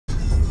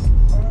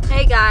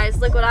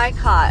guys, look what I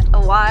caught. A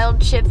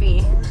wild chippy.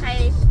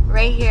 Hi.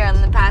 Right here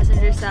on the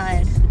passenger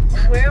side.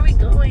 Where are we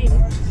going?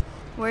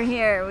 We're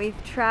here. We've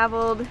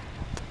traveled.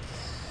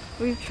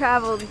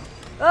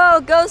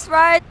 Oh, ghost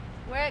ride.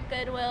 We're at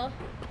Goodwill.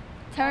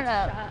 Turn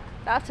up.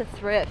 About to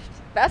thrift.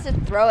 About to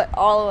throw it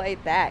all the way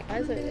back.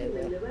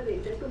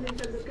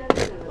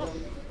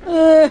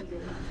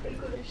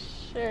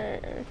 Sure.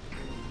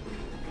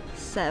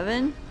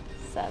 7.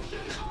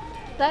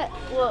 That,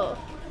 whoa.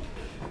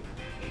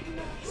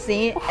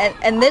 See,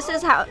 and this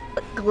is how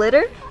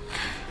glitter.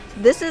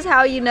 This is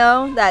how you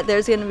know that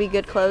there's gonna be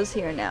good clothes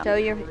here now. Show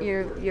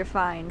your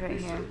find right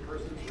here.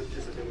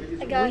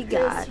 I got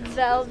this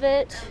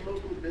velvet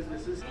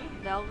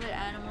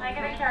animal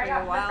print for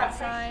your wild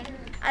side.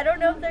 I don't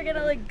know if they're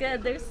gonna look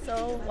good. They're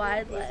so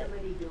wide leg.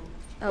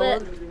 Oh,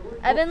 But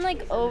I've been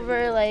like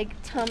over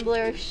like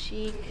Tumblr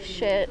chic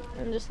shit.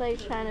 I'm just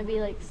like trying to be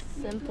like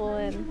simple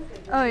and.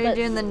 Oh, you're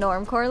doing the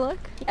normcore look?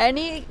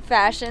 Any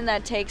fashion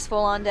that takes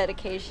full-on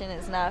dedication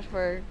is not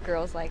for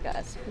girls like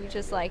us. We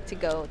just like to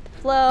go with the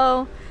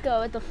flow. Go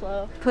with the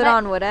flow. Put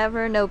on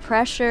whatever, no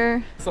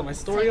pressure. So my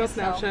story on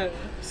Snapchat,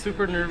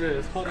 super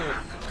nervous. Hold on.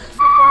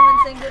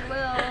 Performance in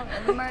Goodwill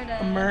in the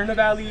Myrna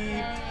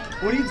Valley.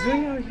 What are you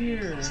doing out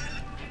here?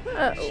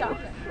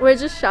 Shopping. We're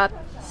just shopping.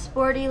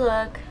 Sporty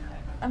look.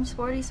 I'm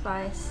Sporty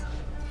Spice.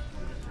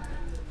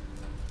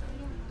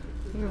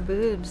 Your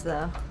boobs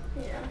though.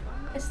 Yeah.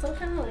 I still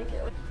kind of like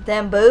it.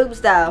 Them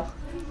boobs though.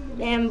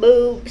 Damn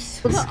boobs.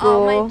 Old Put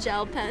all my school.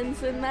 gel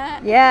pens in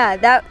that. Yeah,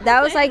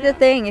 that was like the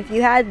thing. If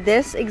you had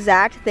this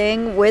exact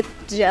thing with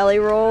jelly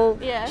roll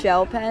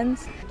gel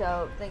pens.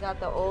 Dope. They got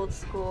the old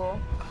school.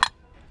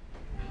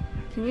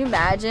 Can you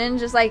imagine?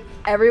 Just like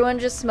everyone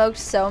just smoked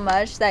so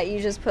much that you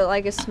just put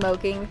like a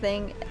smoking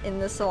thing in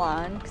the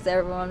salon because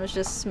everyone was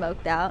just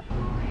smoked out.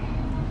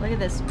 Look at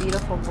this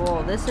beautiful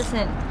bowl. This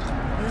isn't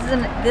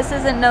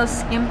no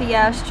skimpy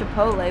ass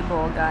Chipotle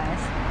bowl, guys.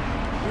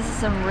 This is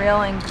some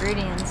real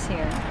ingredients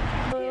here.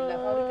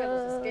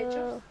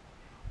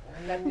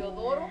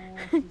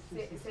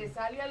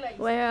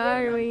 Where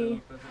are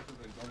we?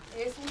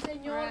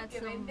 We're at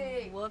some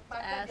whooped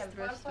ass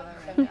thrift store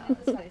right now.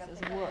 This place is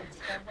whooped.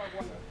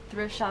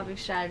 Thrift shopping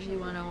strategy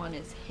 101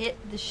 is hit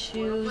the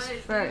shoes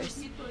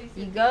first.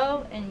 You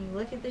go and you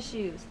look at the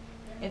shoes.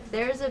 If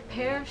there's a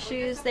pair of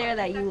shoes there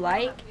that you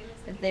like,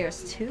 if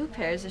there's 2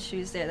 pairs of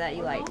shoes there that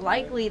you like,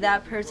 likely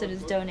that person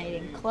is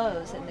donating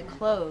clothes and the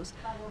clothes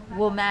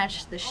will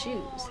match the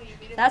shoes.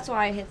 That's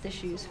why I hit the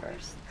shoes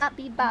first. Not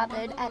be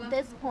bothered at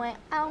this point.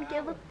 I don't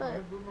give a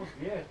fuck.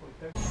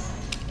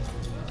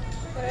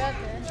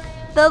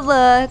 The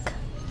look.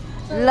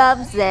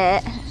 Loves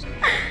it.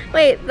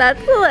 Wait,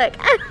 that's the look.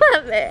 I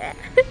love it.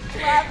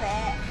 Love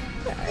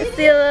it.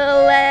 See a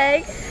little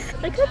leg.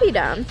 It could be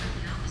down,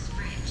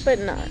 but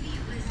not.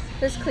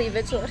 This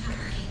cleavage look.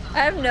 I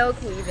have no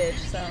cleavage,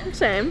 so.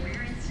 Same.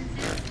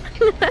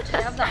 I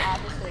have the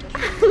opposite of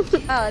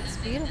cleavage. Oh, it's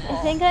beautiful.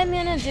 I think I'm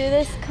gonna do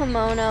this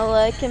kimono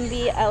look and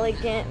be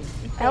elegant.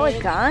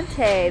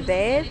 Elegante,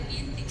 babe.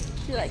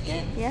 You like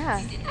it?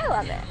 Yeah. I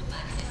love it.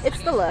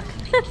 It's the look.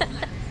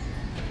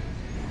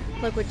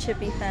 Look what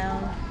Chippy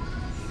found.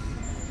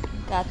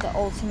 Got the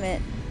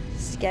ultimate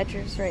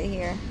Skechers right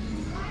here.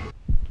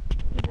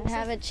 I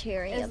have a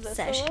cherry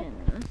obsession.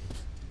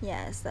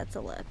 Yes, that's a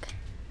look.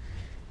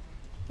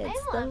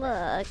 It's the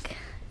look.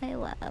 I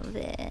love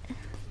it.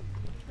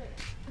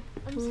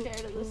 I'm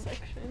scared of this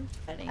section.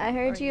 I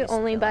heard you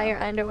only buy your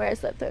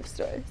underwears at thrift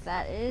stores.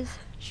 That is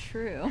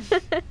true.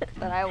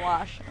 But I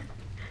wash them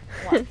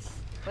once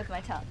with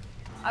my tongue.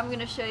 I'm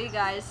gonna show you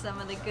guys some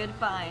of the good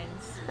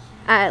finds.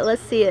 Alright,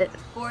 let's see it.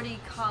 Sporty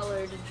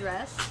collared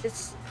dress.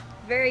 It's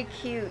very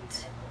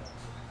cute.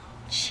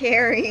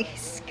 Cherry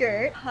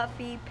skirt.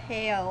 Puffy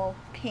pale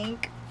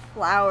pink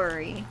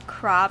flowery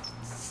cropped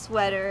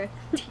sweater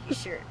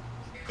t-shirt.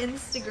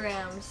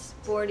 Instagram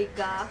sporty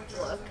goth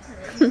look.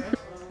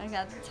 I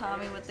got the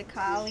Tommy with the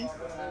collie.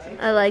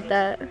 I like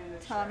that.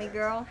 Tommy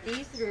girl.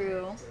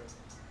 See-through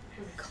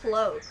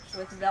cloak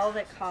with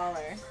velvet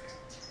collar.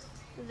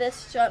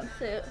 This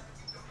jumpsuit.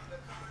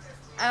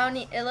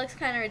 It looks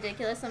kind of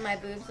ridiculous and my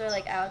boobs are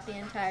like out the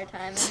entire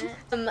time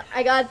in it.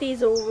 I got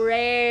these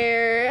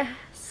rare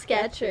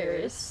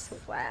Skechers.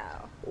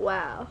 Wow.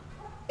 Wow.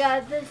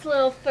 Got this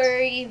little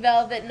furry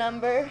velvet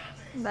number.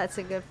 That's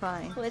a good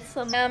find. With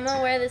some, I'm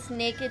gonna wear this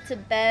naked to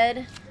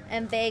bed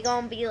and they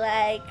gonna be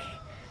like,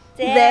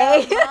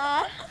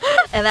 damn.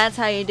 And that's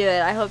how you do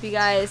it. I hope you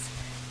guys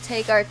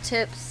take our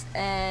tips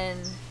and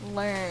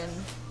learn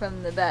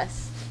from the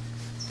best.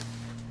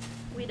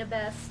 We the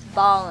best.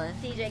 Ballin'.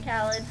 DJ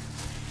Khaled.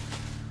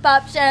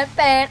 Pop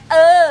champagne,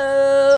 oh!